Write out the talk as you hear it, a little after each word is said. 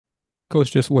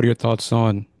Coach, just what are your thoughts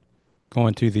on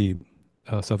going to the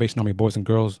Salvation Army Boys and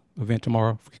Girls event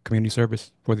tomorrow for community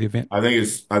service for the event? I think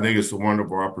it's a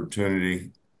wonderful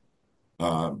opportunity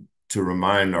to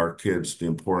remind our kids the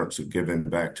importance of giving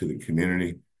back to the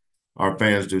community. Our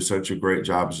fans do such a great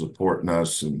job of supporting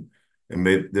us, and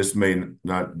this may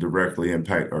not directly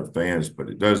impact our fans, but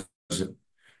it does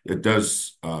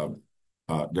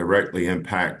directly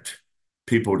impact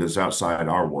people that's outside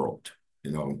our world.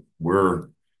 You know,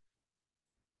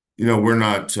 we're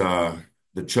not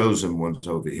the chosen ones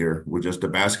over here. We're just a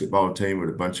basketball team with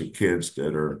a bunch of kids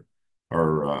that are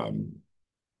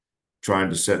trying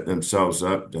to set themselves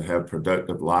up to have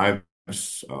productive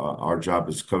lives. Our job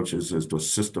as coaches is to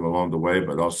assist them along the way,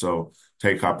 but also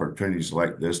take opportunities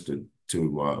like this to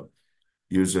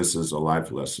use this as a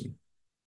life lesson.